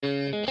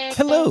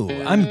Hello,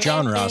 I'm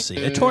John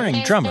Rossi, a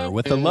touring drummer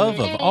with a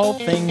love of all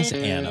things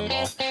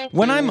animal.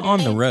 When I'm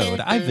on the road,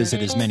 I visit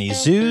as many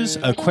zoos,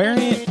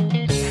 aquariums...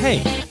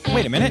 Hey,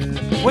 wait a minute.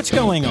 What's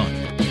going on?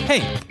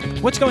 Hey,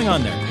 what's going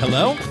on there?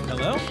 Hello?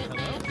 Hello?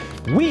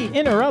 Hello? We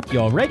interrupt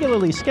your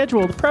regularly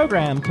scheduled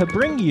program to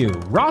bring you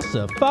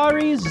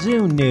Rossafari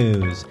Zoo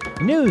News.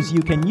 News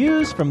you can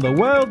use from the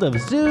world of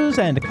zoos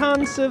and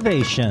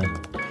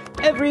conservation.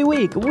 Every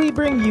week, we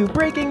bring you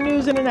breaking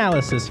news and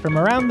analysis from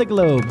around the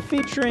globe,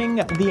 featuring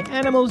the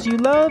animals you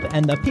love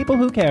and the people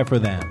who care for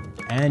them.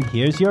 And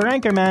here's your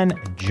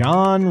anchorman,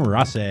 John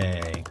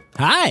Rossi.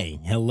 Hi,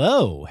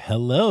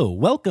 hello.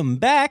 Welcome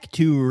back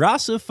to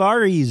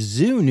Rossafari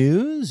Zoo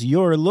News,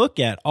 your look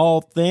at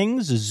all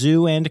things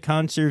zoo and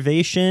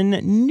conservation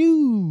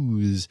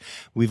news.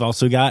 We've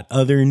also got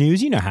other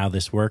news. You know how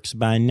this works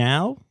by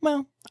now.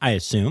 Well, I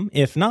assume.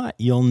 If not,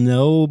 you'll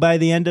know by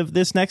the end of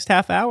this next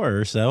half hour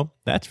or so.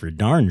 That's for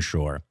darn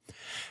sure.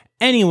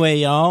 Anyway,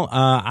 y'all,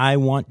 I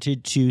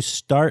wanted to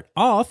start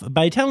off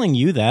by telling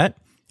you that,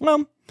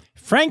 well,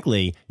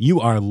 frankly,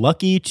 you are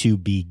lucky to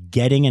be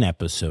getting an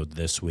episode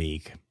this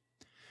week.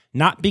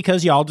 Not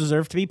because y'all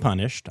deserve to be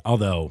punished,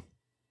 although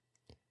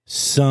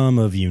some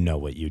of you know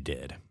what you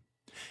did.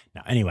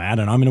 Now, anyway, I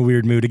don't know. I'm in a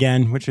weird mood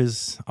again, which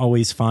is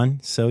always fun,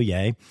 so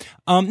yay.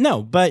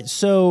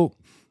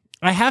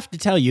 I have to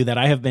tell you that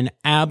I have been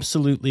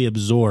absolutely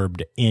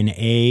absorbed in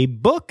a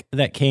book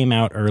that came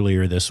out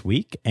earlier this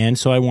week, and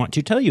so I want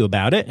to tell you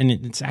about it, and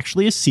it's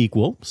actually a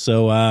sequel.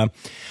 So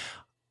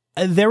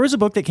there was a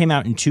book that came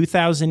out in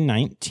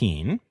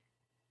 2019,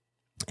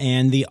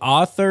 and the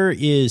author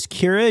is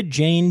Kira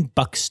Jane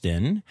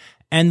Buxton,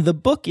 and the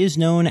book is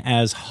known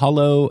as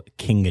Hollow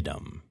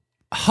Kingdom.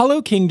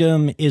 Hollow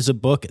Kingdom is a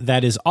book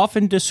that is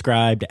often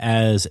described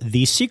as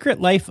The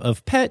Secret Life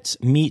of Pets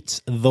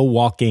meets The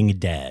Walking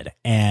Dead,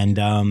 and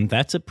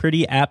that's a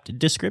pretty apt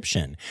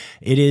description.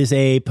 It is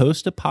a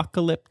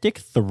post-apocalyptic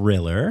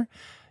thriller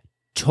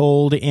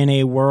told in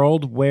a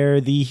world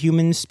where the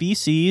human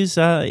species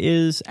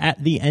is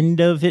at the end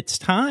of its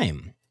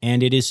time,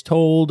 and it is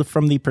told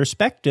from the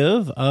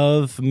perspective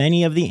of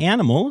many of the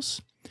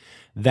animals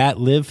that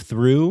live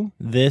through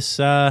this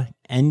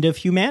end of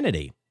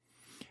humanity.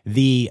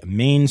 The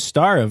main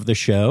star of the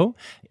show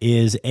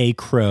is a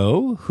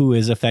crow who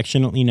is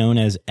affectionately known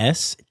as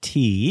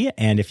ST.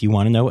 And if you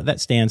want to know what that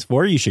stands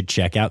for, you should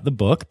check out the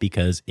book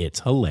because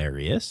it's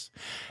hilarious.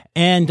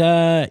 And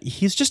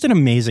he's just an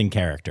amazing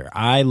character.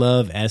 I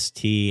love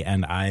ST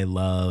and I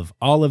love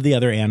all of the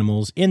other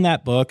animals in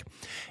that book.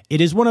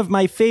 It is one of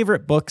my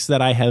favorite books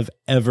that I have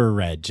ever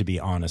read, to be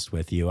honest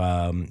with you.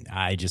 I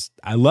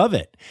love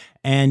it.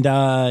 And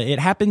it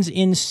happens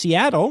in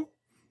Seattle.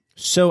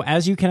 So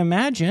as you can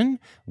imagine,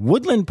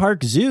 Woodland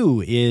Park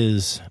Zoo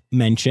is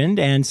mentioned,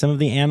 and some of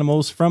the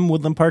animals from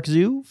Woodland Park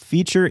Zoo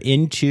feature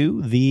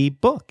into the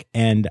book.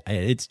 And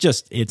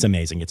it's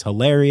amazing. It's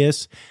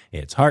hilarious.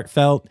 It's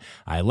heartfelt.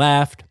 I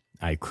laughed.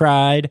 I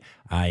cried.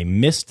 I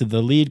missed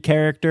the lead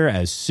character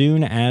as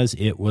soon as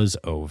it was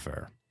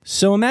over.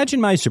 So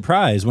imagine my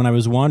surprise when I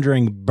was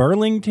wandering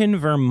Burlington,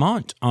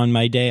 Vermont on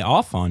my day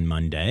off on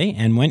Monday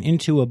and went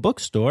into a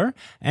bookstore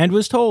and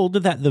was told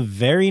that the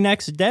very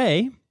next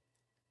day,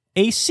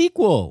 a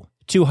sequel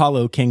to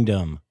Hollow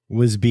Kingdom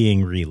was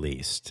being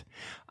released.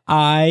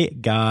 I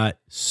got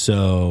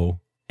so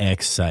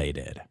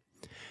excited.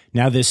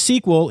 Now, this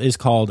sequel is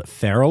called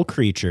Feral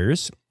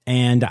Creatures,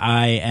 and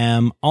I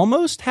am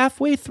almost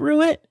halfway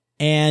through it,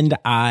 and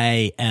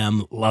I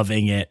am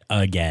loving it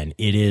again.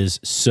 It is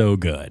so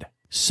good.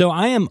 So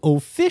I am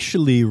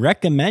officially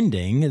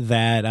recommending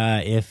that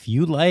if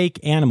you like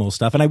animal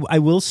stuff, and I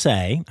will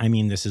say, I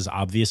mean, this is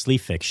obviously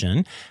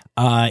fiction.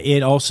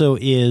 It also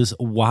is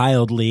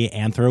wildly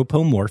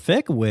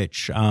anthropomorphic,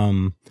 which,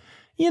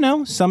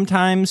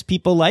 sometimes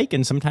people like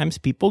and sometimes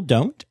people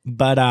don't.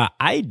 But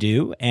I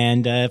do.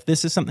 And if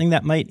this is something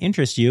that might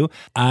interest you,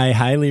 I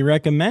highly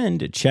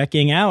recommend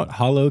checking out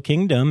Hollow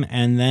Kingdom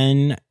and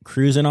then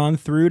cruising on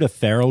through to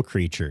Feral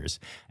Creatures.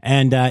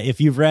 And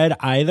if you've read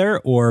either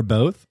or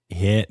both,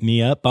 hit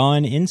me up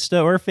on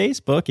Insta or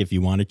Facebook if you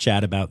want to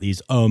chat about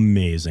these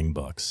amazing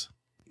books.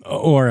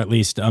 Or at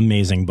least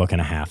amazing book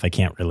and a half. I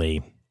can't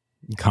really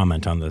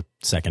comment on the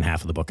second half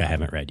of the book I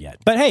haven't read yet.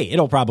 But hey,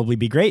 it'll probably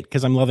be great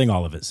because I'm loving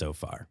all of it so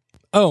far.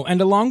 Oh,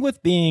 and along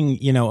with being,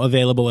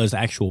 available as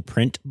actual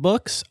print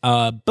books,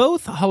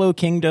 both Hollow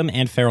Kingdom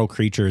and Feral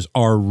Creatures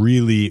are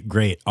really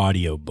great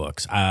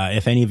audiobooks.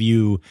 If any of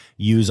you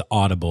use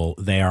Audible,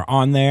 they are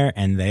on there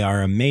and they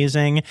are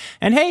amazing.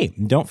 And hey,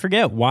 don't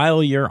forget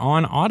while you're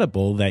on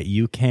Audible that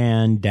you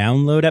can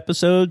download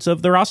episodes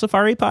of the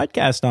Rossafari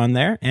podcast on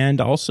there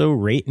and also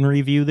rate and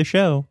review the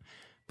show.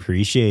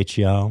 Appreciate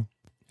y'all.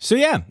 So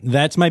yeah,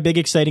 that's my big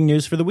exciting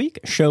news for the week.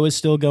 Show is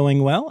still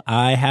going well.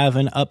 I have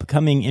an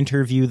upcoming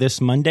interview this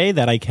Monday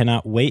that I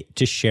cannot wait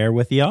to share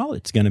with y'all.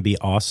 It's going to be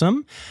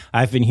awesome.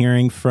 I've been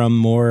hearing from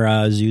more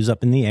zoos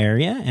up in the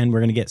area, and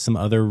we're going to get some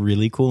other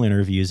really cool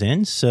interviews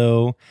in.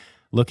 So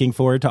looking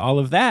forward to all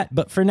of that.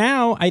 But for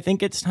now, I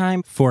think it's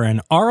time for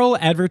an oral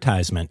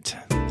advertisement.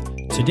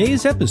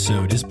 Today's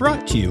episode is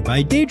brought to you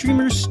by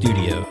Daydreamers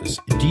Studios.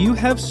 Do you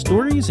have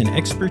stories and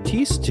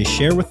expertise to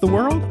share with the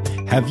world?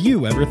 Have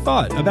you ever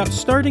thought about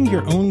starting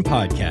your own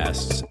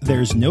podcasts?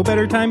 There's no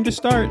better time to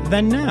start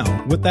than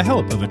now with the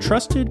help of a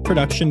trusted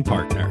production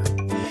partner.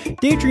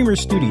 Daydreamer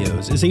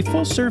Studios is a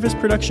full-service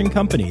production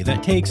company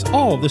that takes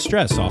all the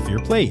stress off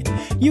your plate.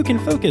 You can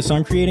focus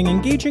on creating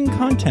engaging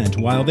content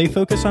while they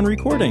focus on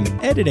recording,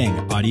 editing,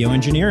 audio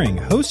engineering,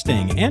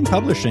 hosting, and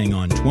publishing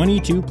on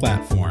 22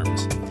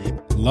 platforms.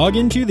 Log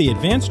into the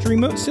advanced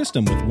remote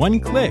system with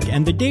one click,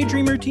 and the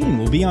Daydreamer team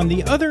will be on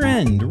the other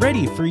end,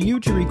 ready for you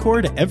to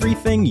record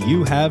everything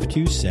you have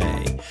to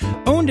say.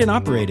 Owned and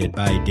operated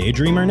by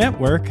Daydreamer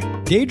Network,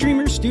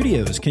 Daydreamer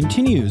Studios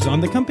continues on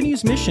the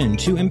company's mission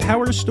to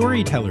empower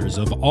storytellers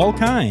of all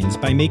kinds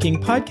by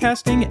making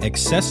podcasting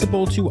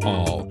accessible to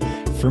all.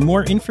 For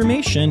more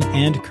information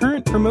and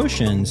current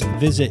promotions,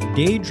 visit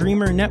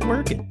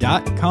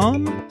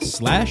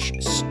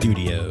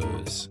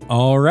daydreamernetwork.com/studios.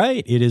 All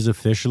right, it is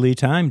officially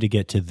time to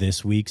get to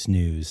this week's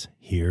news.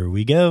 Here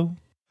we go.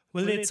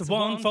 Well, it's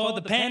 1 for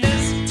the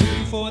pandas, 2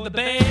 for the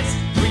bears,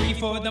 3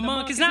 for the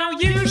monkeys. Now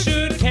you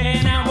should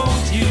care. Now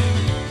won't you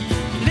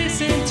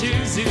listen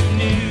to Zoo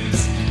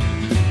News?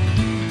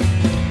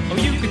 Or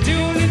you could do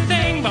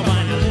anything, but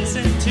why not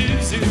listen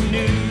to Zoo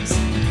News?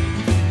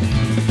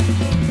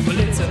 Well,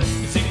 it's a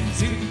Zoo News.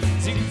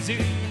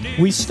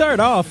 We start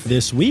off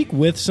this week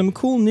with some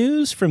cool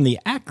news from the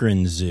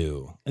Akron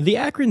Zoo. The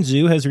Akron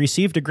Zoo has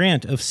received a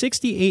grant of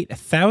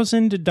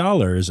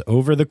 $68,000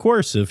 over the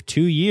course of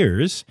 2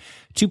 years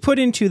to put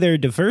into their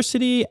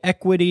diversity,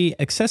 equity,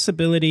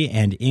 accessibility,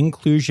 and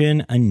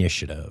inclusion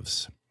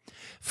initiatives.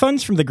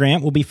 Funds from the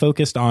grant will be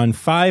focused on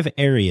 5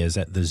 areas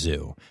at the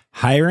zoo: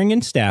 hiring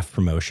and staff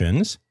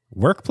promotions,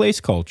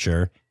 workplace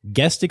culture,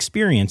 guest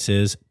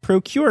experiences,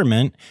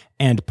 procurement,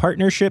 and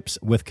partnerships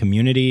with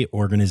community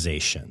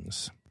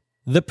organizations.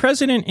 The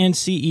president and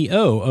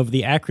CEO of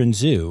the Akron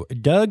Zoo,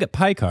 Doug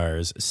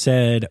Pikars,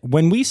 said,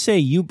 "When we say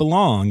you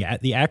belong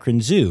at the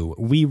Akron Zoo,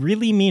 we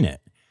really mean it.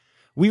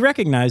 We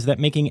recognize that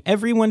making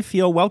everyone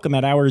feel welcome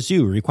at our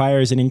zoo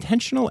requires an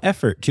intentional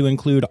effort to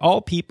include all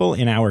people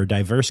in our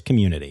diverse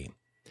community.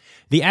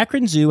 The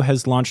Akron Zoo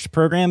has launched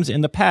programs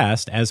in the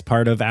past as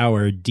part of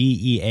our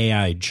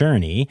DEAI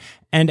journey,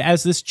 and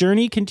as this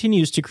journey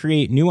continues to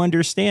create new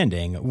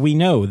understanding, we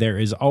know there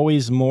is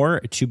always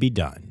more to be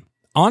done."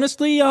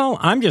 Honestly, y'all,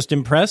 I'm just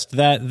impressed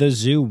that the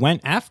zoo went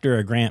after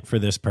a grant for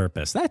this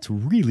purpose. That's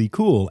really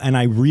cool, and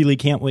I really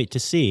can't wait to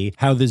see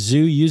how the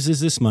zoo uses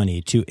this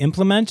money to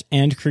implement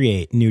and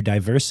create new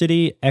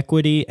diversity,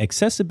 equity,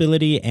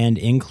 accessibility, and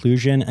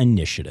inclusion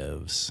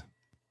initiatives.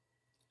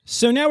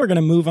 So now we're going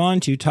to move on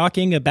to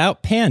talking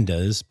about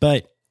pandas,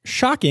 but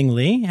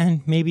shockingly,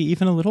 and maybe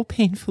even a little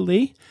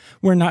painfully,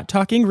 we're not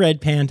talking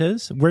red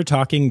pandas, we're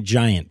talking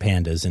giant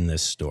pandas in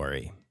this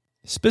story.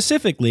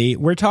 Specifically,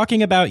 we're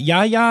talking about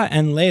Yaya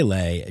and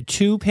Lele,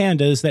 2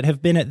 pandas that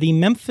have been at the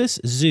Memphis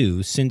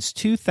Zoo since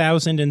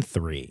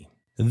 2003.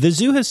 The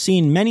zoo has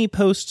seen many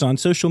posts on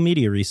social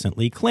media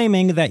recently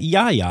claiming that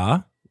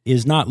Yaya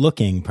is not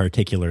looking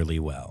particularly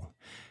well.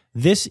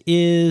 This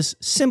is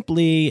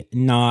simply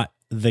not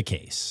the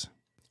case.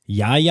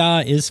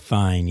 Yaya is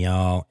fine,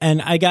 y'all.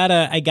 And I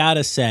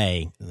gotta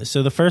say,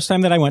 so the first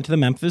time that I went to the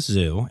Memphis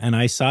Zoo and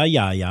I saw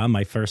Yaya,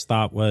 my first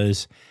thought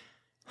was,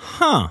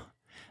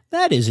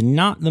 that is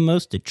not the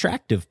most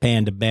attractive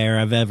panda bear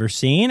I've ever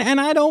seen,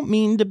 and I don't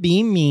mean to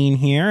be mean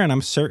here, and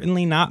I'm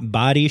certainly not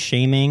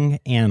body-shaming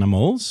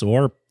animals,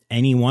 or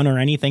anyone or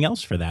anything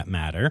else for that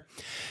matter.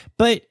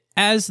 But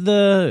as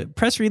the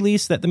press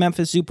release that the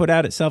Memphis Zoo put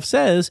out itself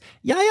says,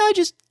 Yaya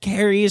just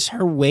carries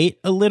her weight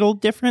a little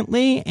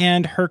differently,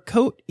 and her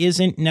coat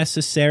isn't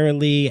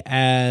necessarily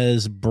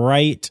as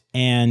bright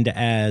and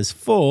as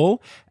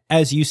full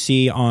as you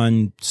see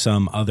on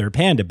some other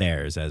panda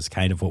bears, as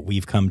kind of what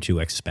we've come to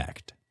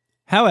expect.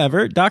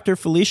 However, Dr.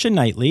 Felicia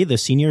Knightley, the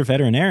senior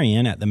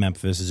veterinarian at the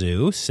Memphis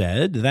Zoo,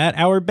 said that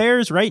our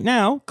bears right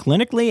now,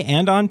 clinically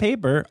and on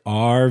paper,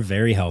 are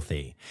very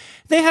healthy.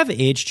 They have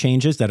age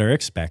changes that are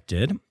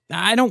expected.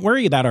 I don't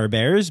worry about our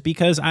bears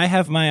because I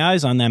have my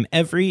eyes on them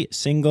every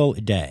single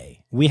day.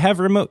 We have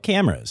remote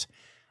cameras.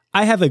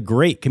 I have a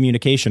great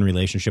communication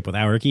relationship with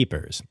our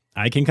keepers.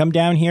 I can come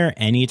down here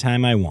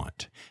anytime I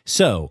want.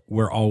 So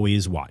we're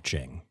always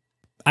watching.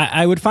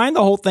 I would find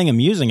the whole thing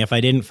amusing if I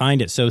didn't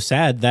find it so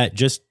sad that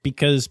just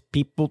because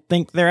people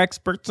think they're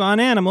experts on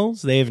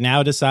animals, they've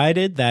now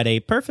decided that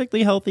a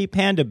perfectly healthy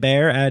panda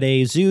bear at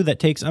a zoo that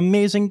takes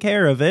amazing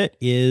care of it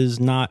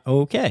is not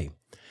okay.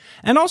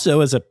 And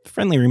also, as a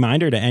friendly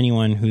reminder to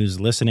anyone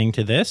who's listening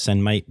to this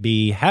and might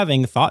be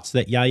having thoughts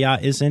that Yaya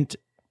isn't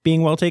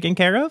being well taken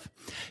care of,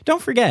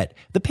 don't forget,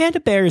 the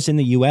panda bears in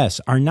the U.S.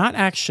 are not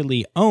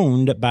actually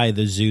owned by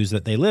the zoos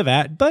that they live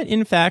at, but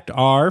in fact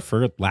are,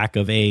 for lack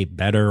of a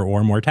better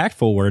or more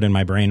tactful word in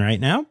my brain right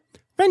now,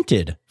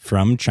 rented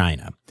from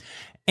China.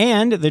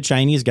 And the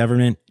Chinese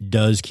government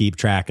does keep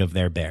track of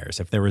their bears.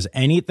 If there was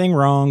anything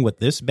wrong with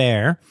this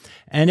bear,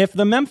 and if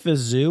the Memphis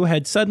Zoo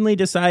had suddenly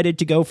decided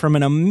to go from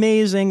an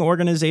amazing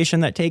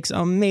organization that takes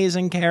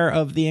amazing care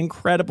of the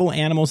incredible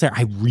animals there,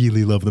 I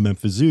really love the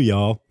Memphis Zoo,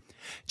 y'all,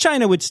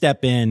 China would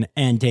step in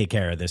and take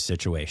care of this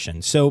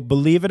situation. So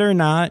believe it or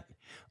not,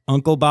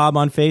 Uncle Bob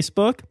on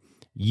Facebook,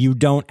 you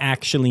don't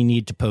actually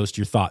need to post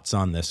your thoughts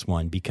on this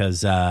one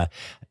because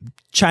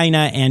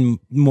China and,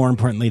 more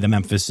importantly, the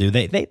Memphis Zoo,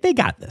 they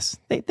got this.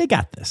 They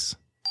got this.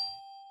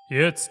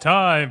 It's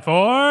time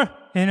for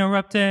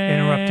Interrupting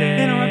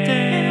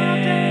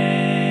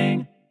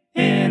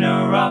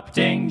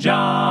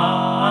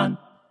John.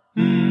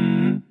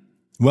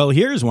 Well,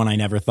 here's one I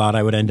never thought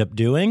I would end up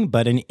doing,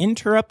 but an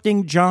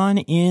Interrupting John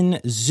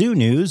in zoo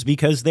news,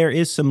 because there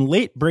is some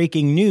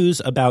late-breaking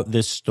news about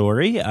this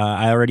story.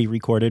 I already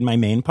recorded my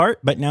main part,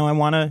 but now I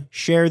want to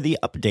share the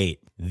update.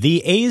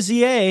 The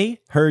AZA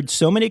heard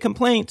so many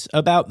complaints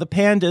about the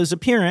panda's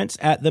appearance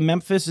at the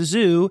Memphis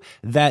Zoo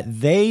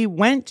that they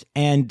went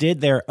and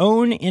did their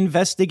own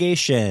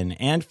investigation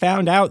and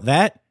found out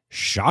that,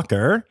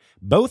 shocker,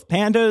 both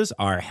pandas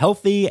are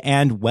healthy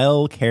and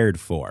well cared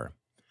for.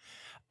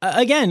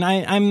 Again,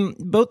 I'm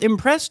both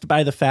impressed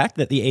by the fact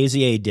that the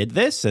AZA did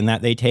this and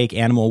that they take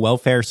animal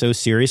welfare so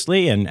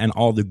seriously and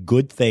all the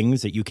good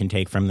things that you can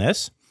take from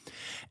this.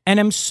 And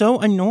I'm so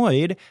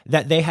annoyed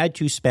that they had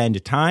to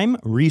spend time,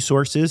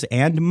 resources,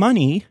 and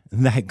money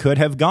that could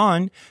have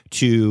gone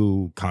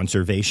to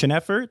conservation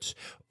efforts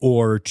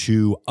or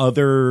to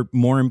other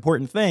more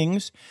important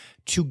things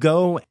to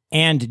go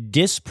and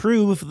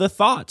disprove the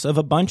thoughts of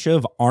a bunch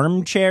of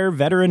armchair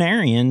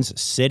veterinarians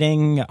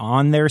sitting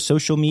on their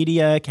social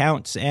media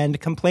accounts and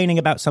complaining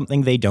about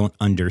something they don't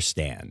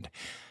understand.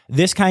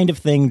 This kind of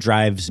thing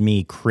drives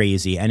me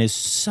crazy and is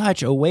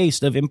such a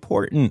waste of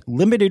important,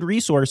 limited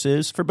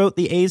resources for both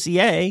the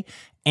AZA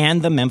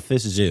and the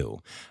Memphis Zoo.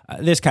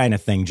 This kind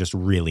of thing just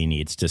really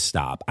needs to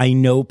stop. I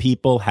know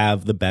people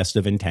have the best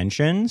of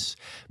intentions,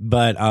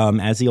 but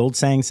as the old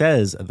saying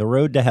says, the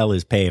road to hell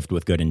is paved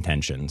with good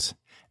intentions.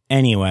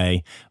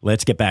 Anyway,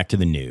 let's get back to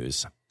the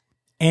news.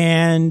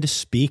 And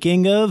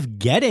speaking of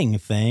getting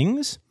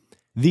things,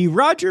 the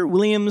Roger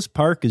Williams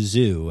Park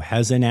Zoo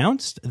has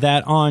announced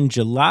that on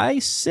July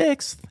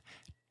 6th,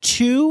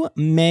 2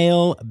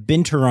 male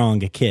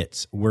binturong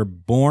kits were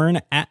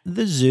born at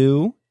the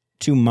zoo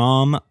to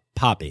Mom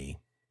Poppy,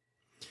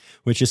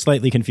 which is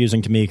slightly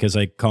confusing to me because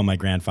I call my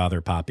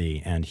grandfather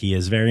Poppy, and he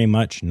is very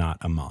much not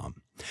a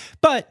mom.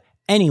 But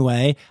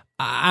anyway,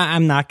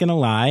 I'm not going to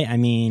lie. I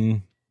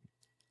mean,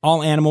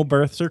 all animal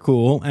births are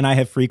cool, and I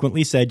have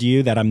frequently said to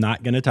you that I'm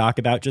not going to talk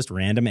about just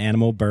random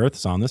animal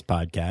births on this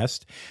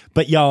podcast,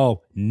 but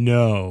y'all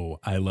know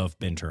I love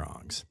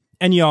binturongs,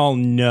 and y'all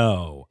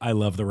know I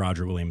love the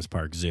Roger Williams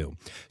Park Zoo.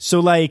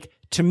 So,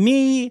 to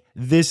me,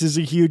 this is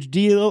a huge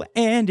deal,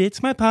 and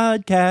it's my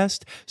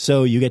podcast,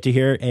 so you get to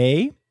hear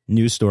a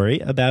news story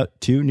about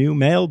 2 new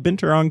male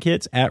binturong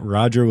kits at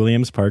Roger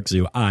Williams Park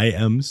Zoo. I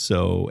am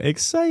so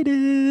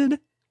excited.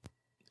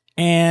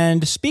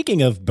 And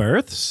speaking of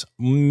births,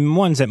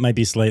 ones that might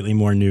be slightly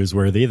more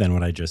newsworthy than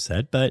what I just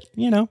said, but,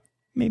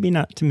 maybe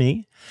not to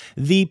me.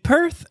 The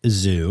Perth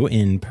Zoo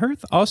in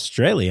Perth,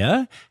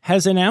 Australia,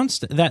 has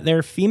announced that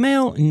their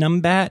female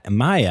numbat,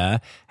 Maya,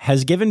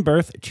 has given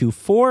birth to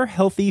 4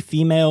 healthy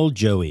female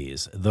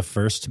joeys, the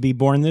first to be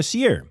born this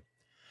year.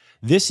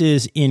 This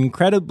is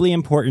incredibly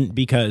important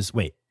because,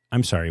 wait,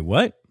 I'm sorry,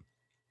 what?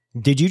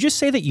 Did you just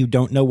say that you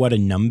don't know what a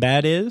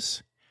numbat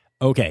is?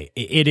 Okay,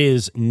 it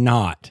is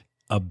not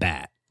a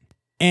bat.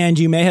 And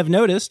you may have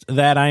noticed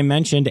that I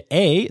mentioned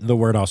A, the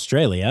word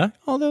Australia,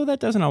 although that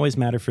doesn't always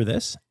matter for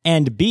this,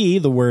 and B,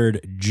 the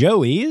word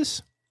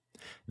joeys.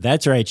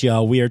 That's right,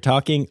 y'all. We are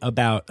talking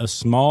about a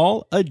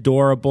small,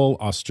 adorable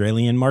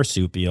Australian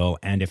marsupial.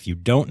 And if you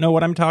don't know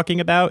what I'm talking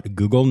about,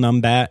 Google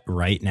numbat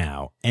right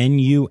now.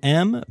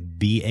 Numbat,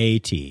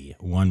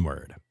 one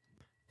word.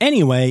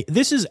 Anyway,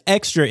 this is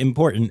extra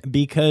important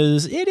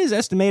because it is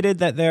estimated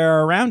that there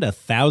are around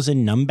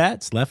 1,000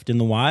 numbats left in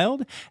the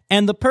wild,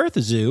 and the Perth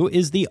Zoo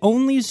is the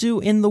only zoo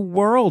in the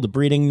world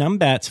breeding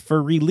numbats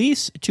for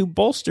release to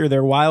bolster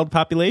their wild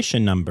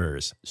population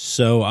numbers.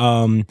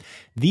 So,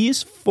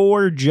 these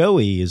 4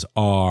 joeys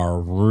are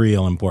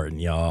real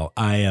important, y'all.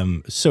 I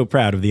am so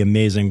proud of the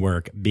amazing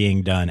work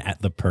being done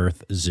at the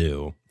Perth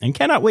Zoo and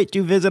cannot wait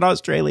to visit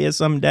Australia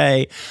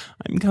someday.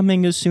 I'm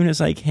coming as soon as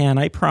I can,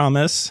 I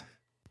promise.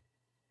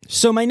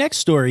 So my next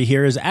story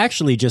here is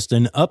actually just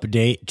an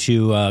update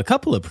to a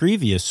couple of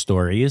previous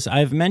stories.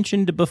 I've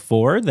mentioned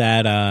before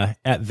that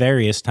at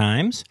various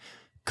times,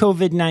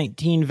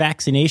 COVID-19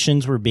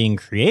 vaccinations were being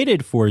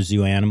created for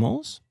zoo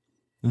animals,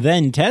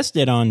 then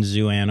tested on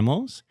zoo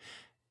animals,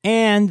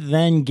 and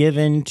then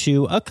given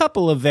to a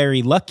couple of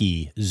very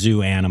lucky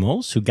zoo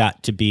animals who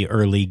got to be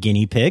early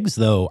guinea pigs,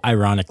 though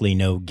ironically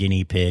no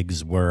guinea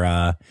pigs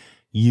were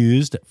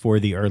used for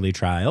the early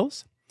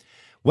trials.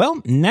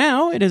 Well,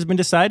 now it has been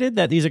decided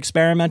that these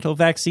experimental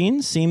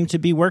vaccines seem to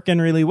be working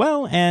really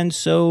well, and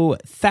so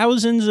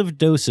thousands of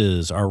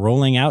doses are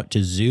rolling out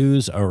to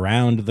zoos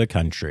around the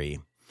country.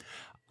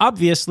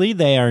 Obviously,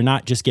 they are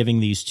not just giving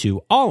these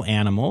to all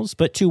animals,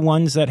 but to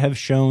ones that have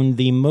shown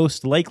the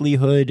most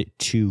likelihood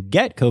to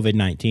get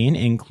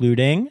COVID-19,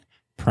 including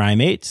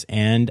primates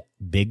and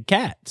big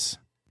cats.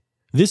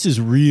 This is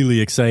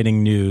really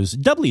exciting news,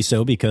 doubly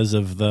so because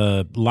of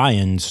the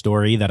lion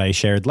story that I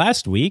shared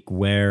last week,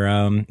 where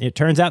it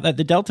turns out that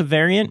the Delta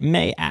variant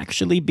may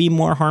actually be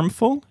more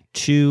harmful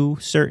to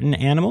certain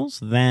animals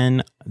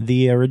than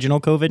the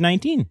original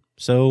COVID-19.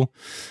 So,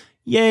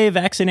 yay,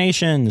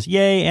 vaccinations.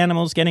 Yay,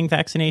 animals getting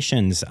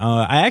vaccinations.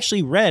 I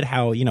actually read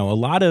how, a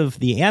lot of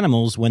the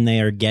animals, when they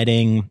are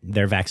getting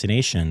their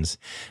vaccinations,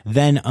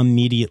 then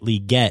immediately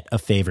get a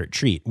favorite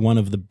treat. One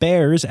of the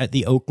bears at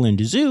the Oakland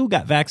Zoo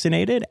got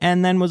vaccinated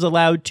and then was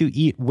allowed to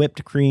eat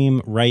whipped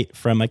cream right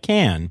from a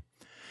can.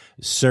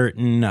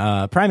 Certain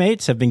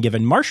primates have been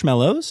given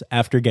marshmallows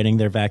after getting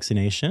their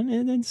vaccination,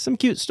 and some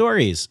cute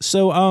stories.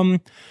 So,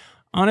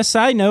 on a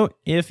side note,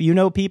 if you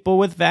know people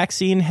with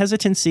vaccine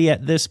hesitancy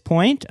at this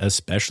point,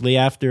 especially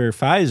after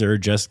Pfizer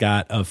just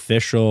got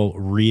official,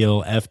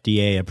 real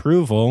FDA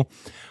approval,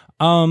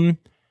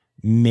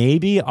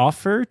 maybe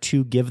offer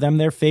to give them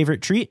their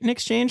favorite treat in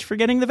exchange for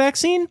getting the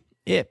vaccine.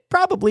 It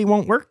probably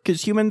won't work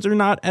because humans are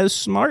not as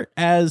smart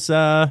as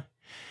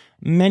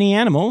many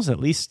animals, at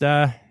least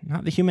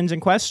not the humans in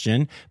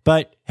question.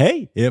 But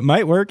hey, it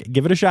might work.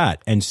 Give it a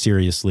shot. And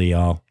seriously,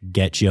 y'all,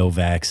 get your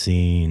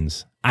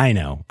vaccines. I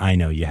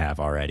know you have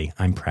already.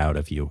 I'm proud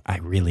of you. I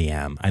really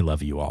am. I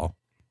love you all.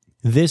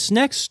 This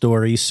next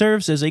story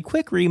serves as a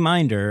quick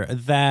reminder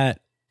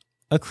that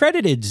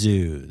accredited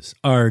zoos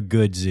are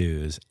good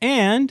zoos.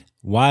 And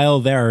while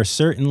there are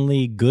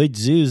certainly good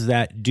zoos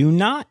that do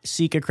not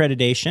seek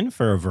accreditation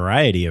for a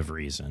variety of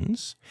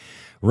reasons,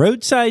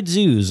 roadside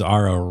zoos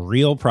are a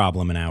real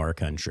problem in our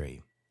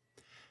country.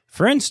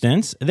 For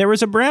instance, there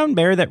was a brown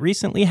bear that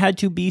recently had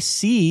to be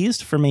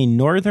seized from a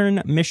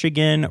northern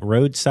Michigan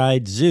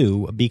roadside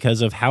zoo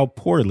because of how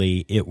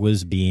poorly it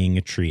was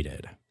being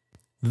treated.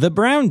 The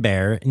brown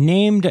bear,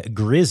 named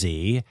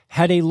Grizzy,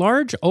 had a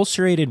large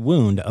ulcerated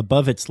wound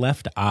above its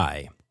left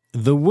eye.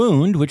 The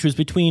wound, which was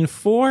between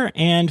 4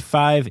 and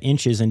 5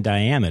 inches in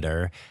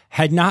diameter,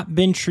 had not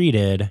been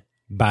treated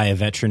by a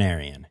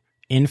veterinarian.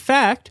 In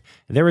fact,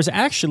 there was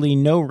actually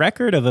no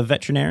record of a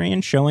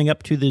veterinarian showing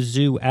up to the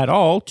zoo at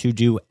all to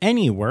do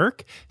any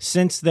work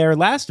since their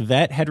last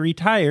vet had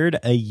retired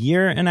a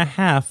year and a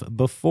half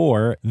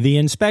before the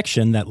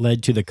inspection that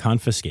led to the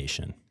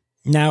confiscation.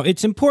 Now,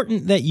 it's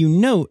important that you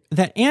note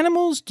that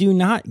animals do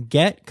not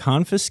get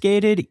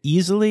confiscated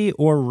easily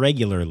or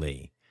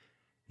regularly.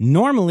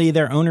 Normally,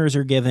 their owners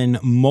are given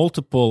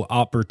multiple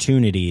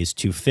opportunities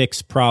to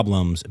fix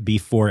problems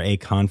before a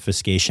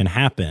confiscation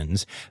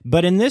happens.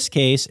 But in this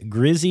case,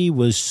 Grizzy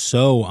was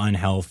so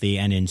unhealthy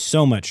and in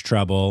so much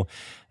trouble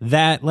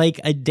that,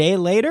 like a day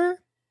later,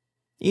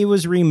 he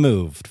was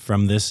removed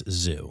from this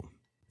zoo.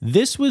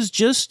 This was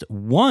just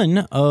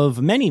one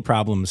of many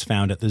problems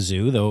found at the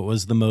zoo, though it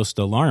was the most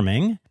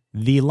alarming.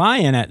 The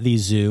lion at the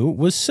zoo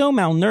was so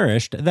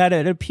malnourished that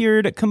it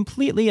appeared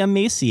completely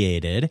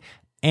emaciated.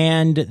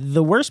 And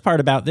the worst part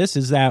about this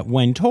is that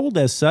when told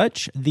as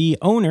such, the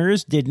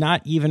owners did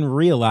not even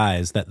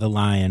realize that the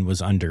lion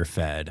was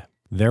underfed.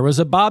 There was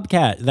a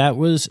bobcat that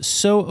was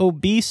so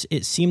obese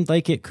it seemed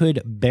like it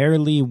could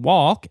barely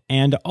walk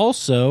and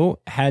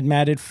also had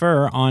matted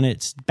fur on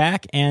its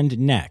back and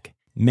neck.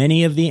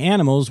 Many of the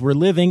animals were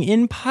living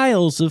in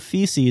piles of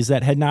feces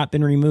that had not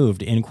been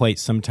removed in quite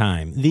some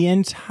time. The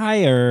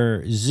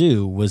entire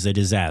zoo was a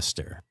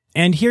disaster.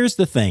 And here's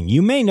the thing.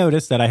 You may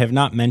notice that I have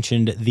not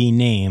mentioned the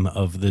name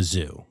of the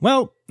zoo.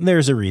 Well,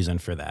 there's a reason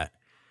for that.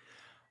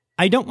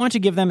 I don't want to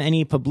give them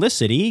any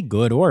publicity,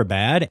 good or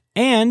bad,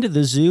 and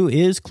the zoo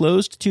is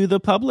closed to the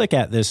public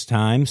at this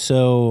time,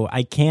 so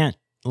I can't,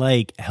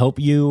 help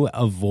you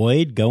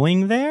avoid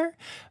going there.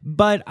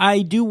 But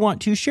I do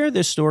want to share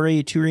this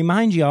story to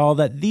remind y'all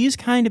that these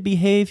kind of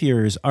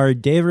behaviors are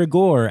de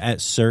rigueur at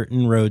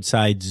certain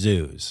roadside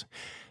zoos.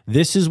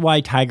 This is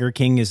why Tiger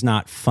King is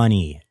not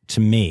funny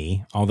to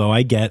me, although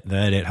I get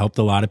that it helped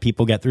a lot of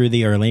people get through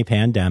the early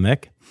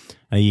pandemic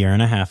a year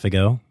and a half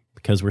ago,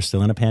 because we're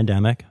still in a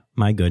pandemic.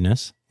 My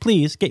goodness.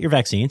 Please get your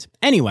vaccines.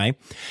 Anyway,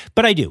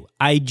 but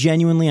I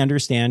genuinely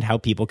understand how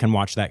people can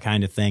watch that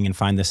kind of thing and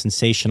find the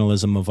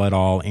sensationalism of it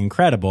all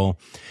incredible.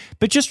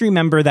 But just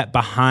remember that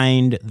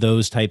behind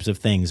those types of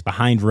things,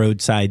 behind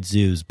roadside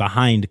zoos,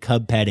 behind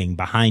cub petting,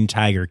 behind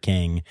Tiger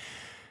King,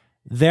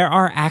 there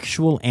are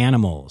actual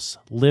animals,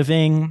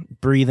 living,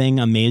 breathing,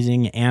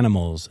 amazing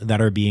animals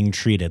that are being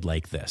treated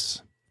like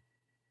this.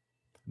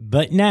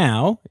 But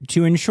now,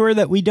 to ensure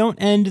that we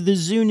don't end the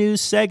Zoo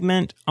News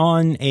segment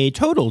on a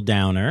total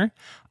downer,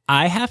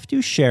 I have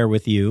to share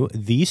with you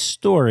the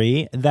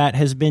story that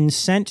has been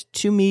sent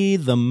to me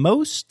the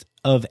most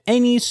of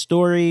any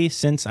story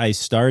since I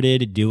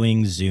started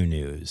doing Zoo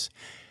News.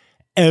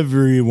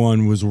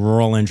 Everyone was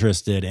real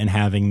interested in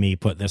having me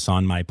put this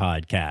on my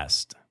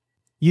podcast.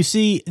 You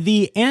see,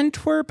 the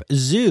Antwerp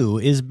Zoo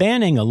is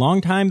banning a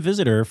longtime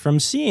visitor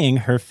from seeing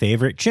her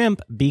favorite chimp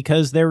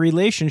because their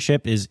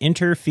relationship is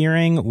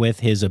interfering with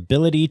his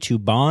ability to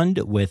bond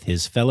with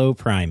his fellow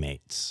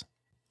primates.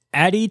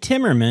 Addie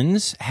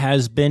Timmermans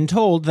has been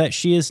told that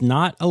she is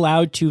not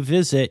allowed to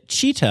visit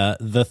Cheetah,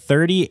 the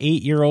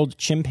 38-year-old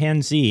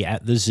chimpanzee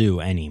at the zoo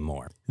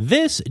anymore.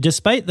 This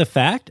despite the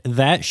fact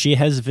that she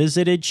has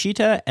visited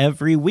Cheetah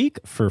every week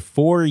for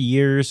 4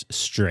 years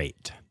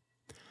straight.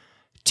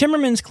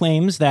 Timmermans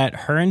claims that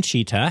her and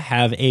Cheetah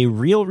have a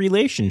real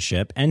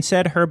relationship and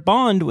said her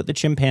bond with the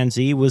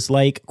chimpanzee was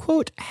like,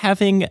 quote,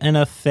 having an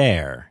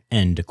affair,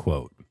 end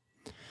quote.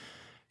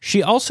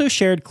 She also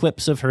shared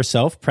clips of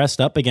herself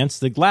pressed up against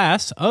the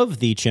glass of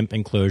the chimp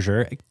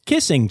enclosure,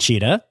 kissing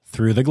Cheetah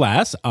through the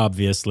glass,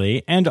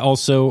 obviously, and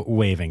also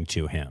waving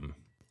to him.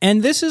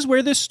 And this is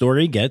where this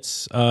story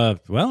gets, I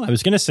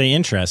was going to say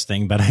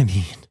interesting, but I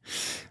mean,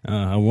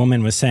 a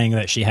woman was saying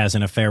that she has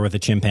an affair with a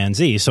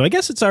chimpanzee, so I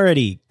guess it's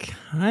already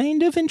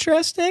kind of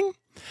interesting.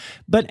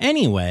 But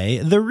anyway,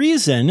 the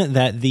reason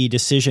that the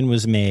decision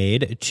was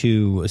made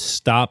to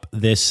stop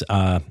this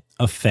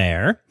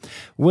affair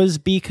was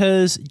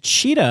because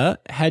Cheetah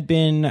had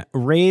been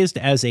raised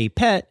as a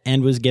pet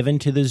and was given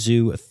to the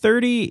zoo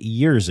 30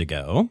 years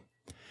ago.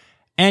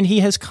 And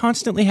he has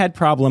constantly had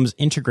problems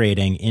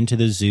integrating into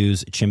the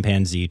zoo's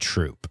chimpanzee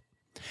troop.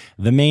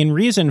 The main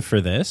reason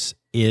for this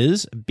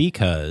is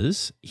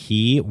because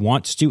he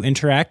wants to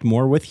interact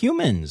more with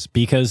humans,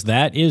 because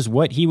that is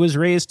what he was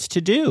raised to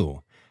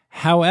do.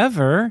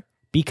 However,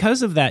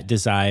 because of that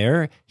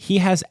desire, he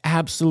has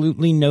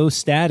absolutely no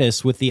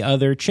status with the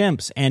other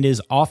chimps and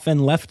is often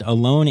left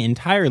alone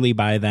entirely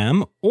by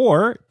them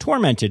or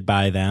tormented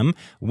by them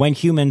when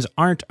humans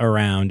aren't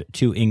around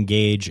to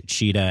engage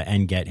Cheetah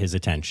and get his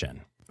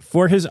attention.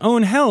 For his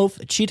own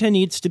health, Cheetah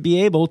needs to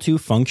be able to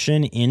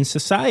function in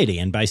society,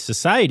 and by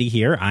society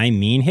here, I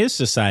mean his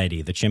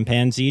society, the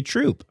chimpanzee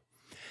troop.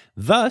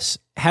 Thus,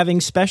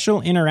 having special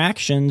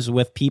interactions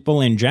with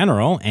people in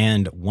general,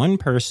 and one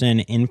person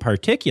in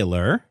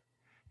particular,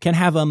 can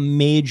have a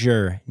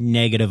major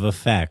negative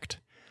effect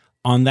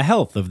on the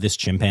health of this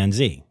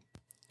chimpanzee.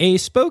 A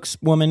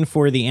spokeswoman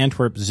for the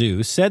Antwerp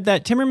Zoo said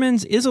that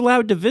Timmermans is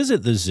allowed to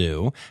visit the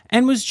zoo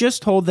and was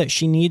just told that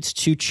she needs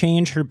to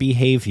change her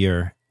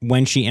behavior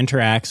when she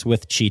interacts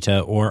with Cheetah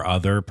or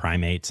other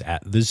primates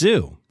at the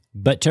zoo.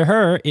 But to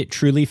her, it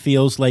truly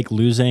feels like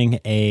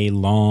losing a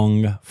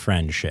long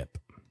friendship.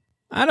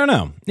 I don't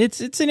know.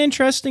 It's an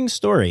interesting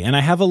story, and I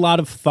have a lot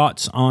of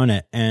thoughts on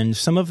it, and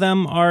some of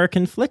them are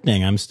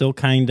conflicting. I'm still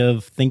kind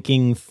of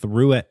thinking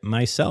through it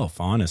myself,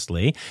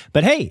 honestly.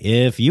 But hey,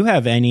 if you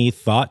have any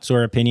thoughts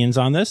or opinions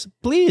on this,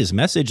 please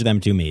message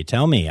them to me.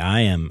 Tell me. I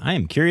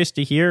am curious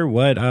to hear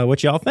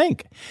what y'all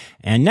think.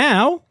 And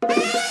now,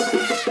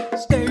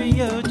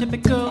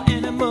 Stereotypical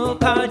Animal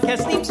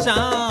Podcast theme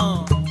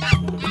song.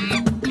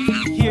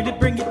 Here to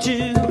bring you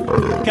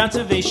to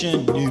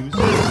conservation news.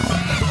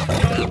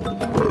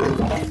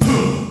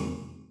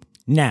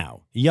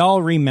 Now,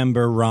 y'all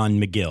remember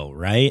Ron McGill,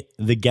 right?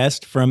 The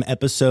guest from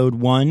episode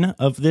 1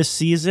 of this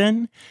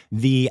season,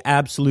 the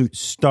absolute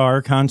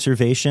star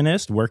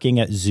conservationist working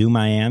at Zoo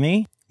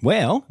Miami.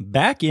 Well,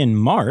 back in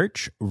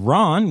March,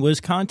 Ron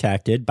was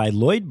contacted by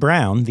Lloyd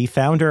Brown, the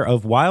founder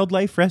of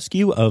Wildlife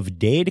Rescue of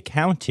Dade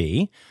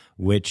County,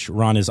 which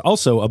Ron is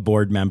also a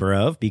board member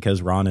of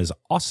because Ron is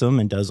awesome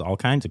and does all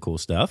kinds of cool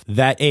stuff,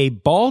 that a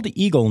bald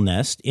eagle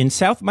nest in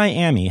South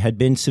Miami had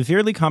been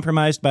severely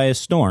compromised by a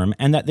storm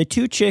and that the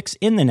 2 chicks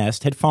in the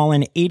nest had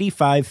fallen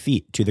 85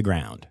 feet to the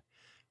ground.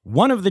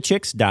 One of the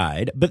chicks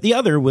died, but the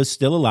other was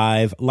still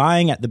alive,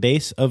 lying at the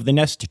base of the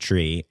nest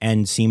tree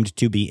and seemed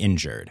to be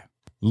injured.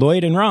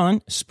 Lloyd and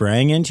Ron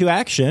sprang into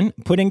action,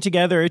 putting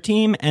together a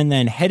team and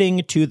then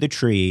heading to the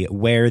tree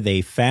where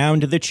they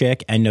found the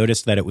chick and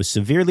noticed that it was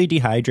severely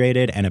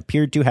dehydrated and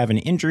appeared to have an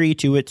injury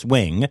to its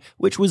wing,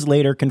 which was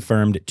later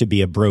confirmed to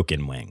be a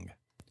broken wing.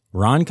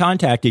 Ron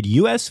contacted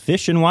U.S.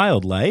 Fish and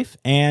Wildlife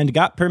and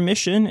got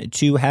permission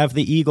to have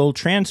the eagle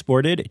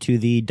transported to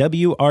the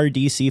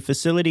WRDC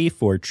facility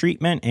for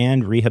treatment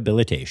and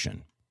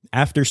rehabilitation.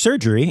 After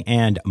surgery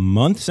and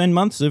months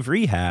of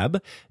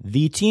rehab,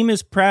 the team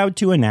is proud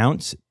to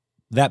announce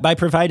that by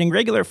providing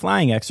regular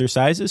flying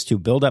exercises to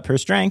build up her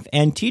strength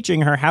and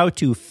teaching her how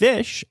to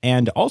fish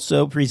and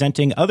also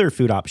presenting other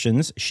food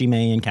options she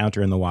may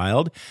encounter in the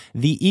wild,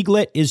 the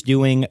eaglet is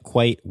doing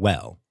quite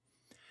well.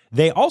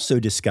 They also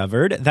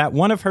discovered that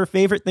one of her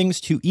favorite things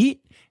to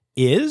eat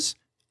is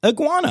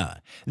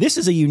iguana. This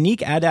is a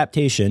unique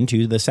adaptation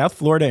to the South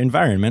Florida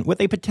environment with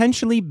a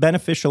potentially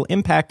beneficial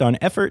impact on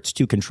efforts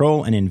to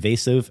control an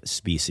invasive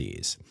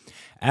species.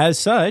 As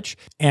such,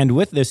 and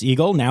with this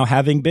eagle now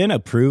having been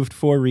approved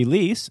for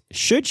release,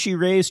 should she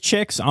raise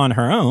chicks on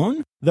her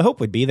own, the hope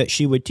would be that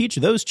she would teach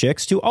those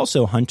chicks to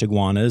also hunt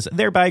iguanas,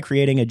 thereby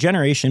creating a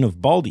generation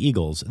of bald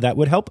eagles that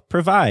would help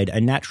provide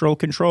a natural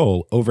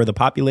control over the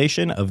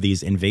population of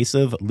these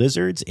invasive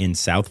lizards in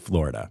South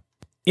Florida.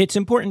 It's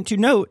important to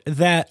note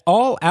that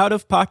all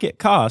out-of-pocket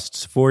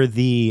costs for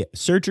the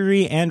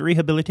surgery and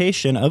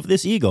rehabilitation of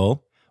this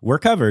eagle were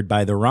covered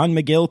by the Ron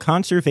McGill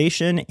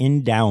Conservation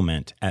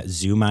Endowment at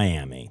Zoo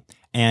Miami.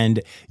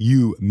 And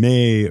you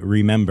may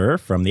remember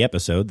from the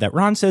episode that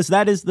Ron says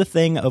that is the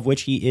thing of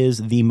which he is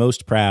the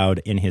most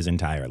proud in his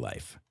entire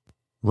life.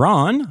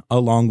 Ron,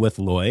 along with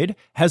Lloyd,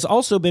 has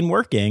also been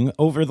working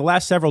over the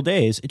last several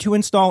days to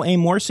install a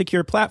more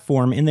secure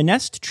platform in the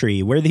nest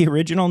tree where the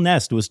original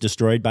nest was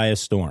destroyed by a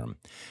storm,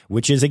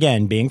 which is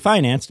again being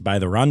financed by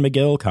the Ron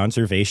McGill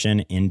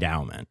Conservation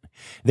Endowment.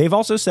 They've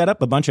also set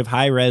up a bunch of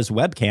high-res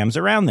webcams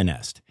around the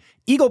nest.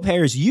 Eagle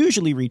pairs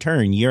usually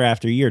return year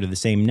after year to the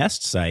same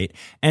nest site,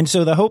 and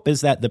so the hope is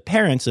that the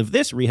parents of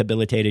this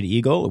rehabilitated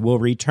eagle will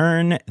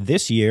return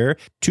this year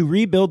to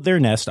rebuild their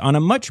nest on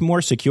a much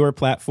more secure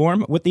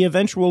platform with the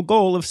eventual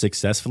goal of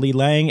successfully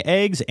laying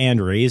eggs and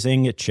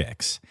raising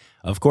chicks.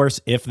 Of course,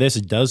 if this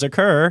does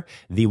occur,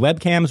 the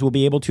webcams will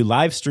be able to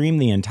live stream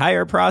the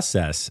entire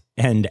process,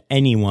 and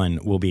anyone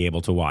will be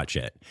able to watch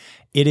it.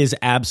 It is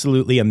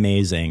absolutely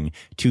amazing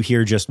to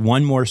hear just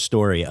one more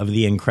story of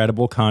the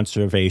incredible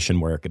conservation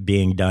work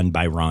being done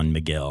by Ron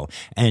McGill.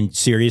 And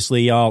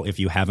seriously, y'all, if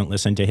you haven't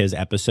listened to his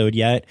episode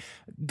yet,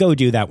 go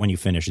do that when you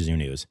finish Zoo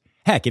News.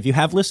 Heck, if you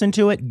have listened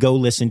to it, go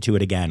listen to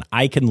it again.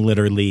 I can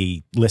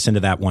literally listen to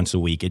that once a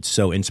week. It's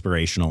so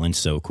inspirational and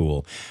so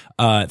cool.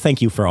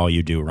 Thank you for all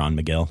you do, Ron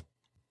McGill.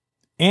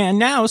 And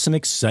now some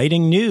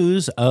exciting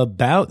news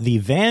about the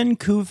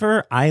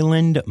Vancouver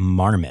Island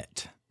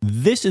marmot.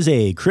 This is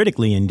a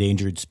critically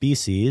endangered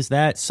species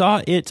that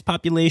saw its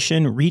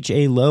population reach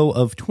a low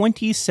of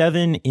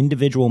 27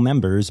 individual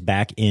members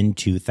back in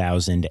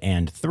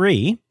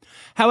 2003.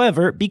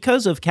 However,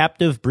 because of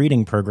captive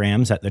breeding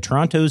programs at the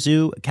Toronto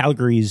Zoo,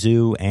 Calgary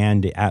Zoo,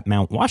 and at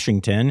Mount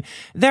Washington,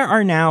 there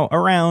are now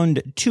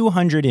around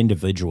 200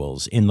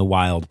 individuals in the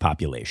wild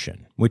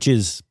population, which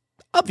is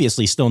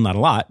obviously still not a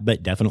lot,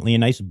 but definitely a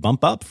nice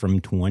bump up from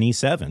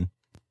 27.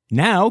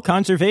 Now,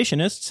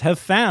 conservationists have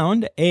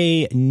found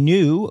a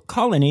new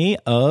colony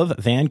of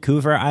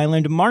Vancouver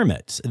Island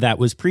marmots that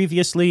was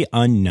previously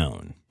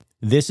unknown.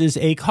 This is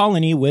a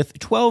colony with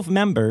 12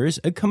 members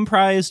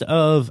comprised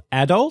of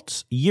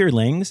adults,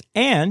 yearlings,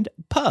 and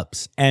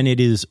pups, and it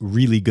is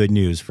really good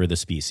news for the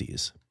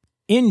species.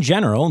 In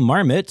general,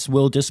 marmots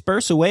will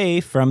disperse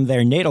away from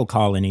their natal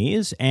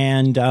colonies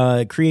and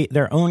create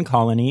their own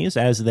colonies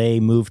as they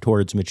move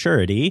towards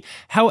maturity.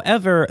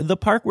 However, the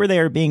park where they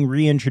are being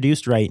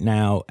reintroduced right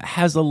now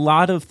has a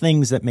lot of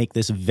things that make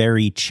this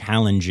very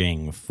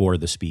challenging for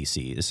the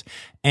species.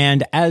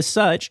 And as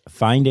such,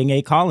 finding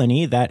a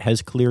colony that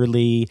has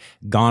clearly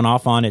gone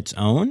off on its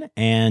own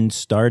and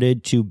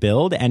started to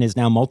build and is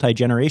now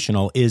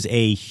multi-generational is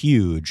a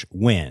huge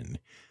win.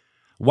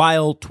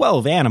 While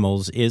 12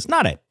 animals is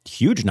not a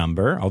huge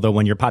number, although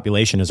when your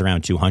population is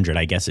around 200,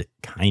 I guess it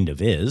kind of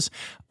is,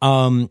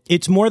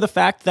 it's more the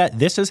fact that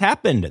this has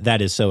happened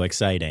that is so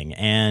exciting.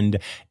 And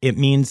it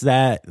means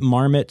that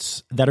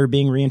marmots that are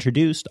being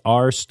reintroduced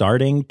are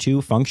starting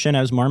to function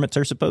as marmots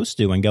are supposed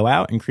to and go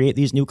out and create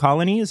these new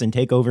colonies and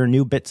take over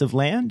new bits of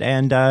land.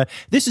 And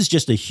this is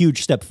just a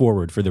huge step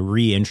forward for the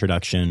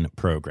reintroduction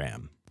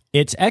program.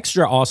 It's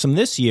extra awesome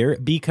this year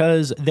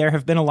because there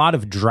have been a lot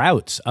of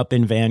droughts up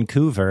in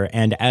Vancouver,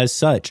 and as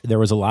such, there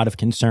was a lot of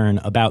concern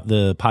about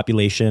the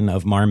population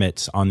of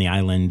marmots on the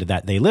island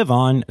that they live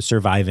on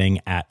surviving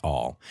at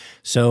all.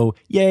 So,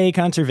 yay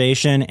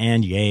conservation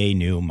and yay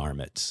new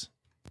marmots.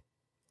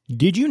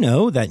 Did you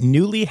know that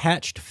newly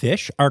hatched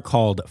fish are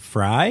called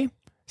fry?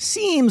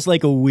 Seems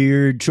like a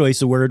weird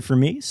choice of word for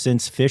me,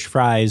 since fish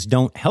fries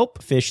don't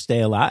help fish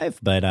stay alive,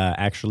 but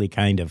actually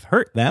kind of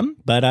hurt them.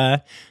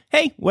 But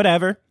hey,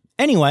 whatever.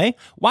 Anyway,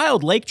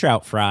 wild lake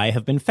trout fry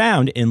have been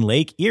found in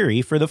Lake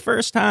Erie for the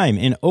first time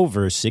in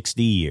over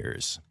 60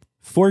 years.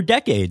 For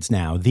decades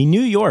now, the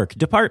New York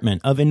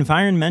Department of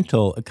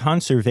Environmental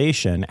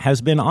Conservation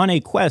has been on a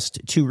quest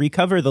to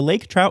recover the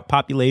lake trout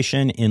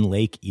population in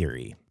Lake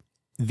Erie.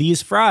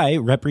 These fry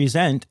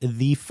represent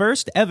the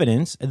first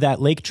evidence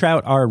that lake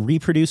trout are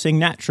reproducing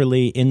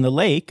naturally in the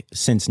lake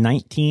since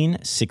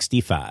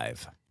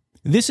 1965.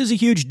 This is a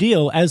huge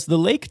deal as the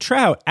lake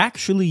trout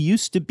actually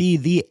used to be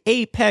the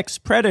apex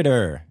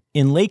predator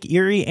in Lake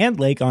Erie and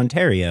Lake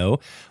Ontario,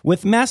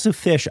 with massive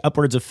fish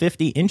upwards of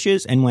 50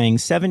 inches and weighing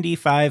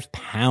 75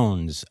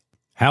 pounds.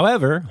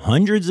 However,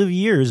 hundreds of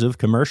years of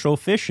commercial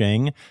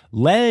fishing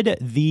led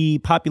the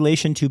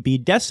population to be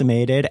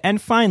decimated,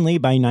 and finally,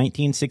 by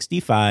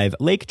 1965,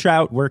 lake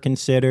trout were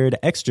considered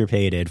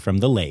extirpated from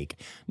the lake,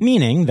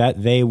 meaning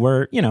that they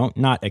were,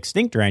 not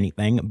extinct or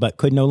anything, but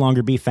could no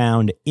longer be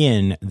found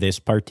in this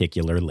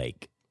particular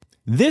lake.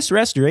 This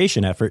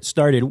restoration effort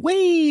started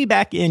way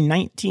back in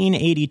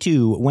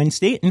 1982 when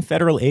state and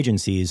federal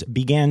agencies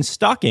began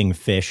stocking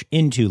fish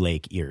into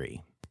Lake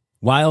Erie.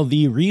 While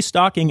the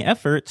restocking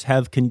efforts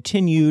have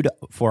continued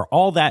for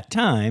all that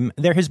time,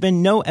 there has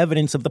been no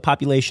evidence of the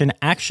population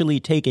actually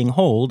taking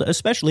hold,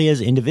 especially as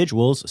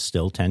individuals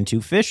still tend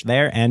to fish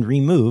there and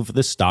remove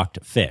the stocked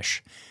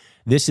fish.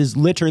 This is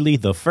literally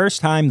the first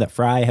time that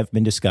fry have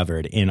been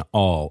discovered in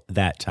all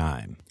that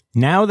time.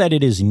 Now that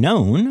it is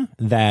known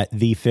that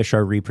the fish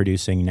are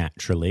reproducing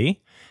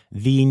naturally,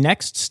 The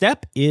next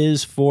step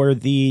is for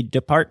the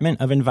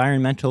Department of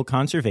Environmental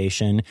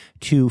Conservation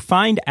to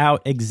find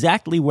out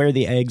exactly where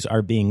the eggs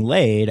are being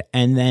laid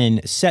and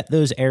then set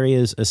those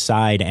areas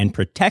aside and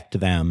protect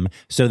them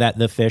so that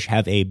the fish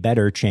have a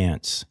better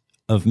chance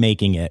of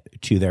making it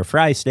to their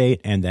fry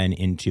state and then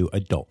into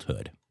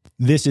adulthood.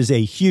 This is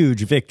a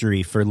huge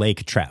victory for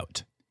lake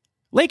trout.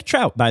 Lake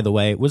Trout, by the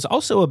way, was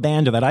also a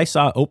band that I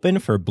saw open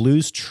for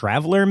Blues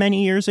Traveler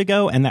many years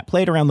ago, and that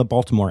played around the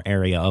Baltimore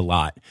area a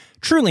lot.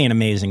 Truly an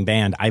amazing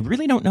band. I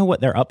really don't know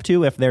what they're up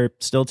to, if they're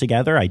still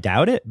together. I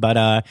doubt it,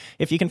 but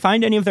if you can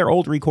find any of their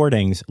old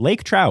recordings,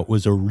 Lake Trout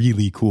was a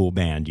really cool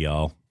band,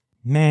 y'all.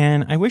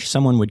 Man, I wish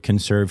someone would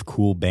conserve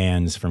cool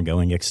bands from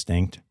going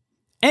extinct.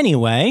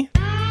 Anyway...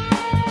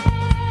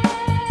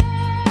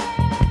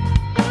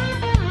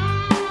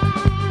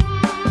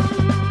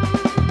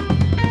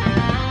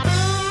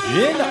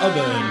 in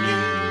other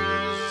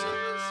news,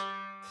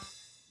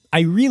 I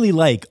really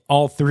like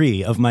all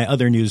three of my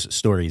other news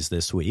stories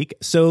this week,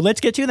 so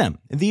let's get to them.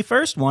 The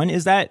first one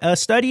is that a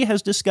study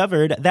has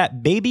discovered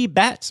that baby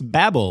bats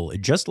babble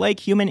just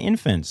like human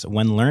infants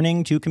when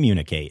learning to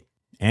communicate.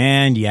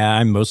 And yeah,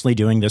 I'm mostly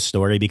doing this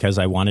story because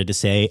I wanted to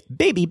say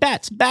baby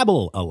bats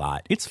babble a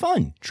lot. It's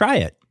fun. Try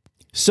it.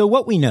 So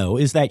what we know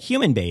is that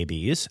human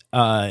babies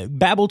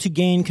babble to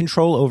gain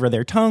control over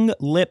their tongue,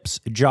 lips,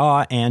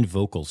 jaw, and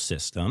vocal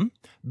system.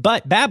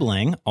 But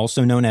babbling,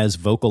 also known as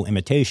vocal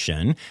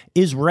imitation,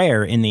 is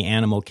rare in the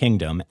animal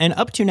kingdom, and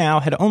up to now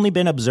had only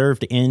been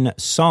observed in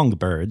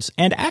songbirds,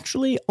 and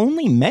actually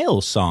only male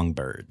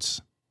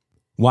songbirds.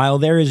 While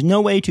there is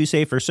no way to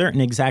say for certain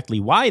exactly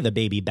why the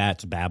baby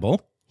bats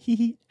babble,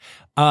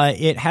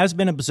 it has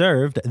been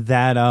observed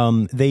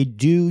that they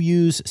do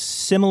use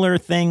similar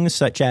things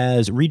such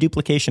as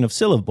reduplication of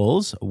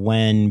syllables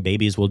when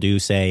babies will do,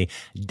 say,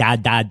 da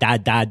da da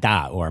da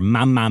da or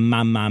ma ma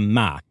ma ma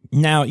ma.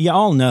 Now, you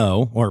all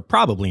know, or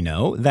probably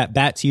know, that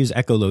bats use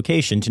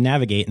echolocation to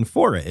navigate and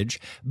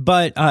forage,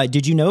 but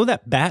did you know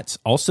that bats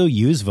also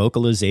use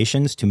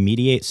vocalizations to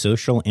mediate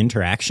social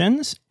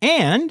interactions?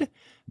 And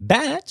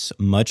bats,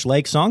 much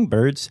like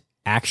songbirds,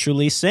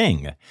 actually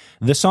sing.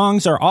 The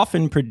songs are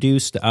often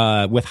produced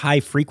with high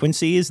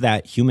frequencies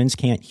that humans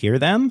can't hear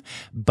them,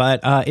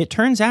 but it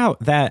turns out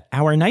that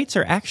our nights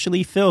are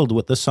actually filled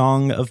with the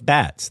song of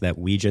bats that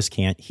we just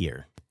can't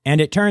hear. And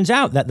it turns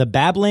out that the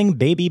babbling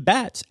baby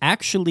bats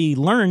actually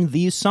learn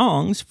these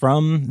songs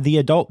from the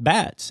adult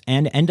bats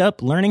and end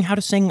up learning how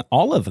to sing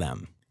all of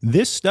them.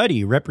 This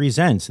study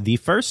represents the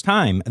first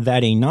time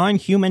that a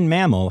non-human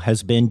mammal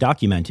has been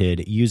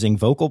documented using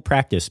vocal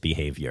practice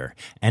behavior.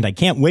 And I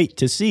can't wait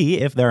to see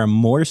if there are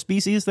more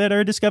species that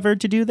are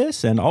discovered to do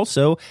this, and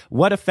also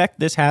what effect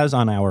this has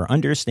on our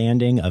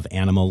understanding of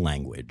animal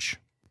language.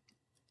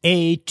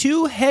 A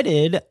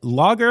two-headed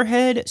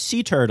loggerhead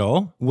sea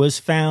turtle was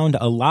found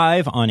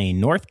alive on a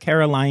North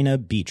Carolina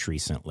beach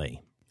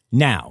recently.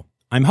 Now,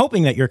 I'm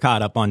hoping that you're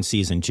caught up on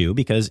season 2,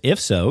 because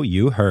if so,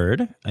 you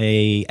heard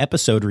an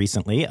episode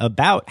recently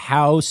about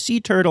how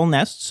sea turtle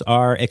nests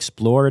are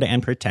explored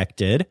and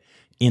protected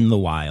in the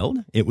wild.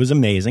 It was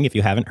amazing. If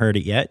you haven't heard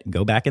it yet,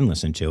 go back and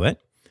listen to it.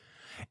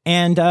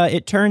 And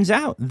it turns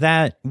out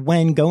that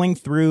when going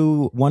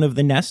through one of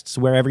the nests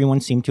where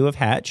everyone seemed to have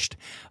hatched,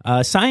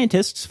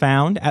 scientists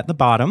found at the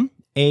bottom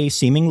a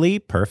seemingly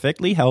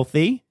perfectly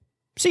healthy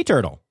sea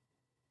turtle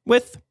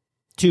with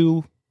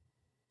 2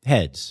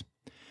 heads.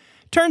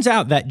 Turns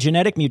out that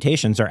genetic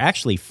mutations are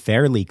actually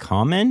fairly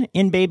common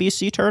in baby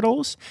sea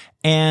turtles,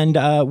 and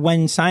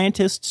when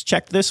scientists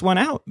checked this one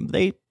out,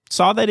 they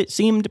saw that it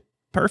seemed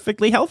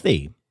perfectly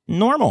healthy,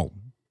 normal,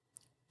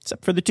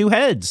 except for the 2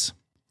 heads.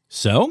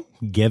 So,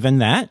 given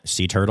that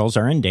sea turtles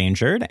are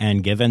endangered,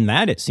 and given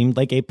that it seemed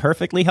like a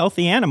perfectly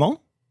healthy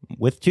animal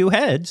with 2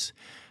 heads,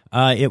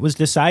 it was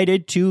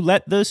decided to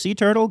let the sea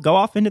turtle go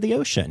off into the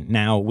ocean.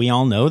 Now, we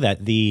all know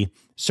that the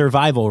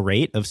survival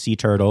rate of sea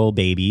turtle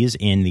babies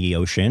in the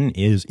ocean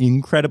is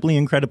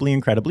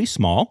incredibly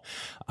small.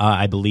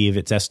 I believe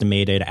it's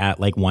estimated at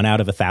like 1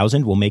 out of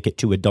 1,000 will make it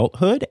to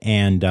adulthood.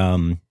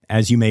 And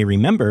as you may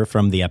remember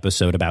from the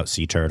episode about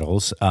sea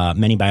turtles,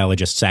 many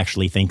biologists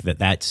actually think that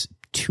that's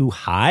too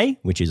high,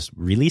 which is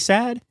really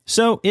sad.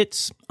 So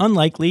it's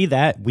unlikely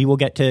that we will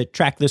get to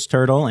track this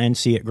turtle and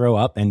see it grow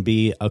up and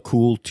be a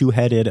cool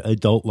 2-headed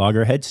adult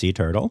loggerhead sea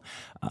turtle.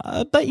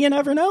 But you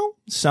never know.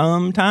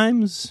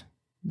 Sometimes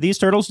these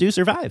turtles do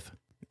survive.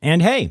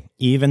 And hey,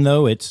 even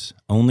though it's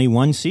only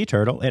one sea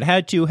turtle, it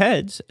had 2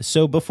 heads.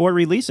 So before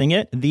releasing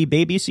it, the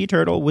baby sea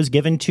turtle was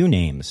given 2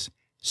 names,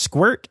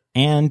 Squirt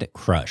and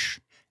Crush.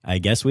 I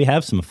guess we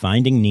have some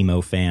Finding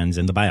Nemo fans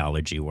in the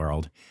biology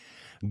world.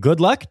 Good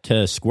luck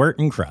to Squirt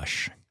and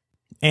Crush.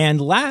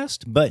 And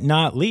last but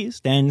not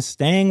least, and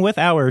staying with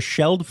our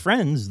shelled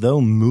friends,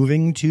 though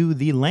moving to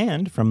the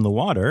land from the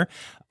water,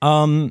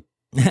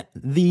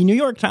 the New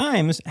York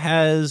Times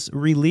has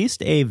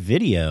released a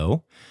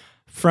video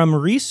from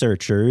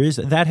researchers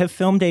that have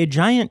filmed a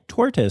giant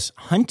tortoise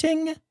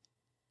hunting,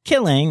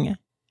 killing,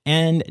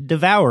 and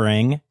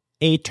devouring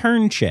a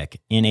tern chick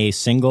in a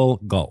single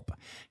gulp.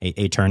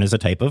 A tern is a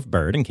type of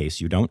bird, in case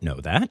you don't know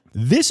that.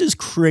 This is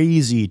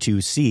crazy to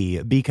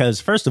see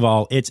because, first of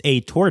all, it's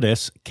a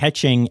tortoise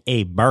catching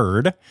a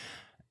bird.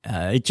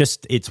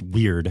 It's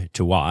weird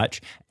to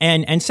watch.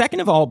 And second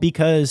of all,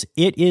 because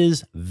it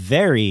is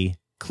very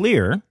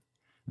clear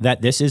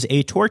that this is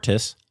a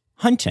tortoise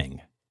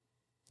hunting.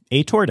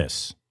 A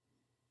tortoise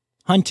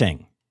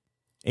hunting.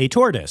 A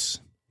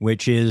tortoise,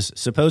 which is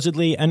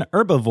supposedly an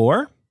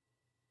herbivore,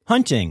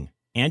 hunting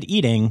and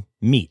eating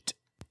meat.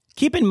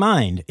 Keep in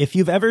mind, if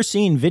you've ever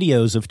seen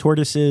videos of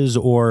tortoises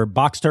or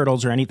box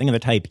turtles or anything of the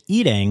type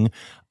eating,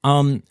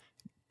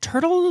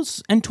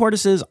 turtles and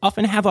tortoises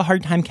often have a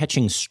hard time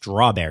catching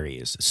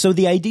strawberries. So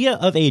the idea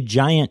of a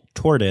giant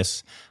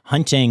tortoise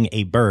hunting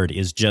a bird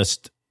is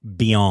just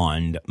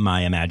beyond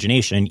my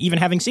imagination, even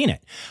having seen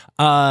it.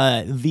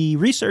 The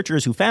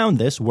researchers who found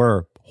this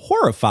were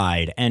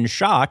horrified and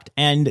shocked,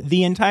 and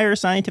the entire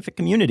scientific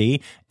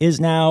community is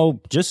now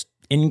just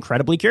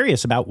incredibly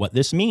curious about what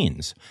this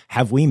means.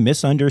 Have we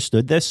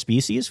misunderstood this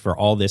species for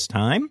all this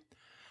time?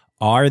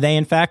 Are they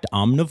in fact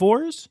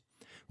omnivores?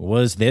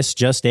 Was this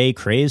just a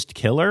crazed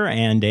killer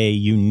and a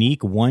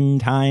unique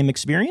one-time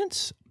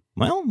experience?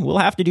 Well, we'll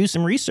have to do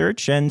some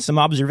research and some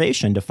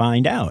observation to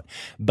find out.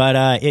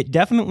 But it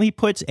definitely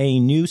puts a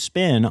new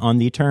spin on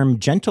the term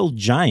gentle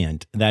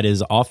giant that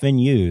is often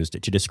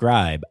used to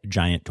describe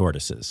giant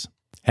tortoises.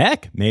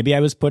 Heck, maybe I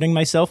was putting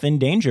myself in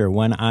danger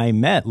when I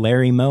met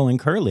Larry, Moe, and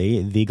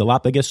Curly, the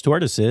Galapagos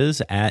tortoises,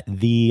 at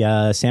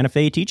the Santa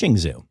Fe Teaching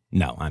Zoo.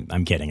 No,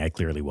 I'm kidding. I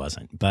clearly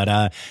wasn't.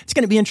 But it's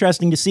going to be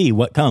interesting to see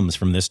what comes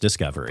from this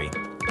discovery.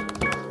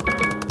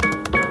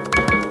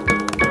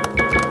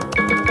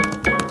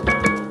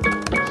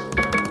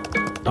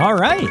 All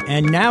right,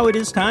 and now it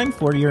is time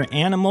for your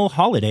animal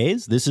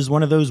holidays. This is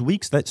one of those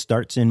weeks that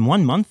starts in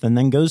one month and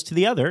then goes to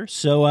the other.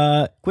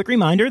 So quick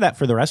reminder that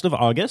for the rest of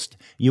August,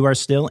 you are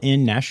still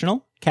in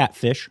National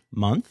Catfish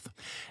Month.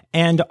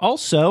 And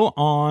also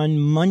on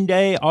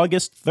Monday,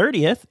 August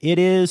 30th, it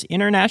is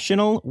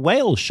International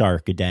Whale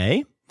Shark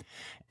Day.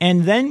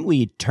 And then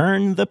we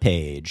turn the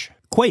page.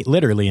 Quite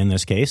literally in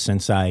this case,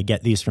 since I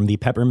get these from the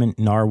Peppermint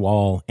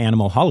Narwhal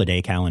Animal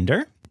Holiday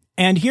Calendar.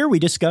 And here we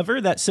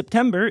discover that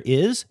September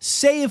is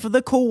Save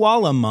the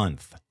Koala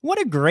Month. What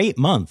a great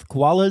month.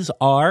 Koalas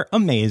are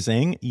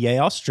amazing. Yay,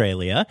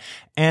 Australia.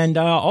 And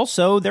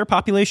also, their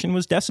population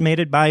was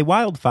decimated by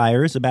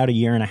wildfires about a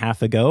year and a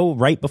half ago,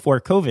 right before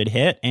COVID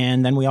hit,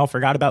 and then we all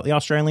forgot about the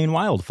Australian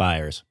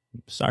wildfires.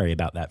 Sorry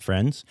about that,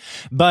 friends.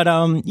 But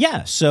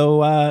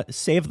so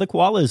save the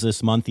koalas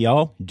this month,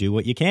 y'all. Do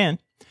what you can.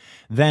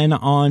 Then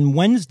on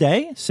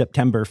Wednesday,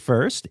 September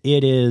 1st,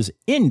 it is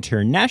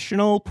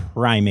International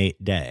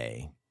Primate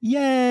Day.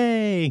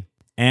 Yay!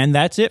 And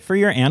that's it for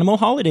your animal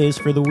holidays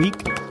for the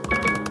week.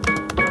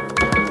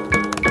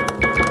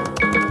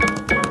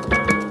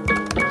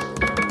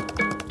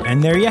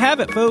 And there you have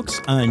it,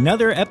 folks.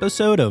 Another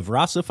episode of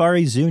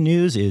Rossafari Zoo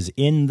News is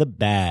in the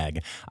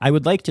bag. I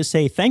would like to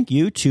say thank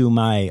you to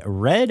my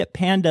Red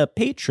Panda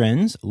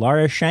patrons,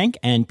 Laura Shank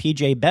and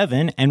PJ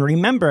Bevan. And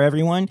remember,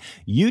 everyone,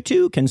 you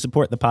too can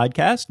support the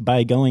podcast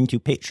by going to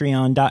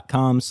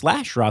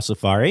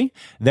patreon.com/Rossafari.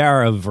 There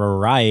are a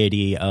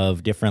variety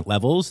of different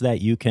levels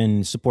that you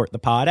can support the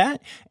pod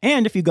at.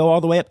 And if you go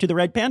all the way up to the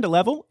Red Panda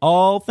level,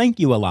 I'll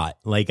thank you a lot,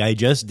 like I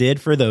just did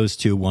for those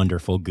two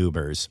wonderful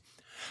goobers.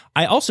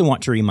 I also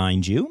want to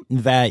remind you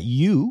that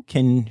you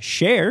can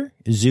share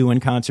zoo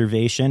and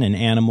conservation and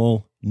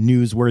animal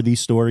newsworthy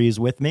stories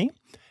with me.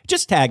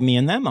 Just tag me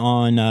in them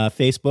on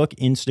Facebook,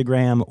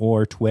 Instagram,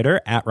 or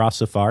Twitter at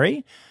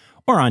Rossafari,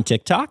 or on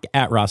TikTok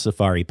at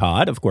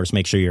RossafariPod. Of course,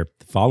 make sure you're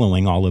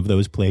following all of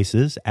those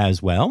places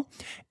as well.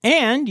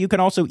 And you can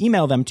also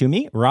email them to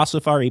me,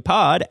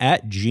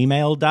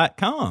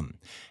 rossafaripod@gmail.com.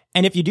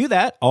 And if you do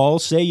that, I'll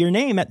say your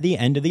name at the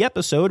end of the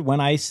episode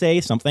when I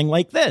say something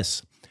like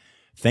this.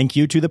 Thank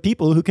you to the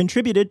people who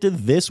contributed to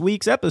this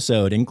week's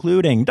episode,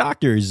 including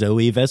Dr.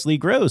 Zoe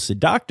Vesley-Gross,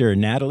 Dr.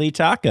 Natalie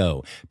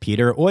Taco,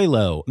 Peter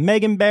Oilo,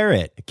 Megan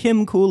Barrett,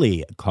 Kim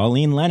Cooley,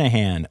 Colleen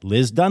Lenahan,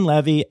 Liz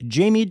Dunlevy,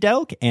 Jamie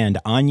Delk, and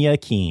Anya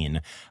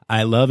Keene.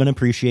 I love and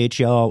appreciate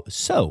y'all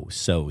so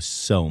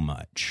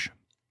much.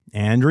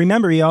 And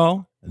remember,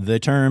 y'all, the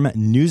term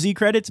newsy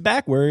credits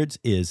backwards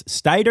is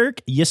Steiderk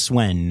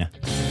Yiswen.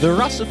 The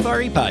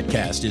Rossafari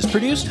podcast is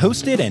produced,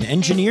 hosted, and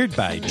engineered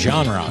by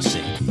John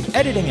Rossi.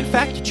 Editing and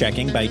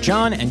fact-checking by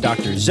John and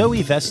Dr.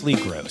 Zoe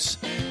Vesley-Gross.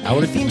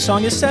 Our theme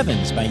song is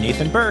Sevens by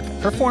Nathan Burke,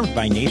 performed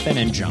by Nathan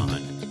and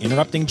John.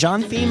 Interrupting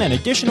John theme and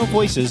additional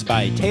voices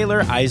by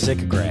Taylor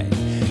Isaac Gray.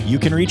 You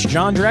can reach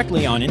John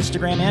directly on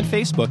Instagram and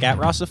Facebook at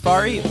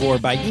Rossafari or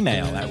by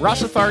email at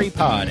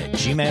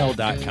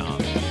rossafaripod@gmail.com.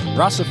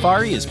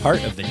 Rossafari is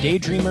part of the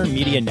Daydreamer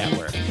Media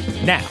Network.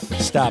 Now,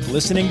 stop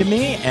listening to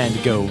me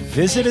and go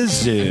visit a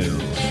zoo.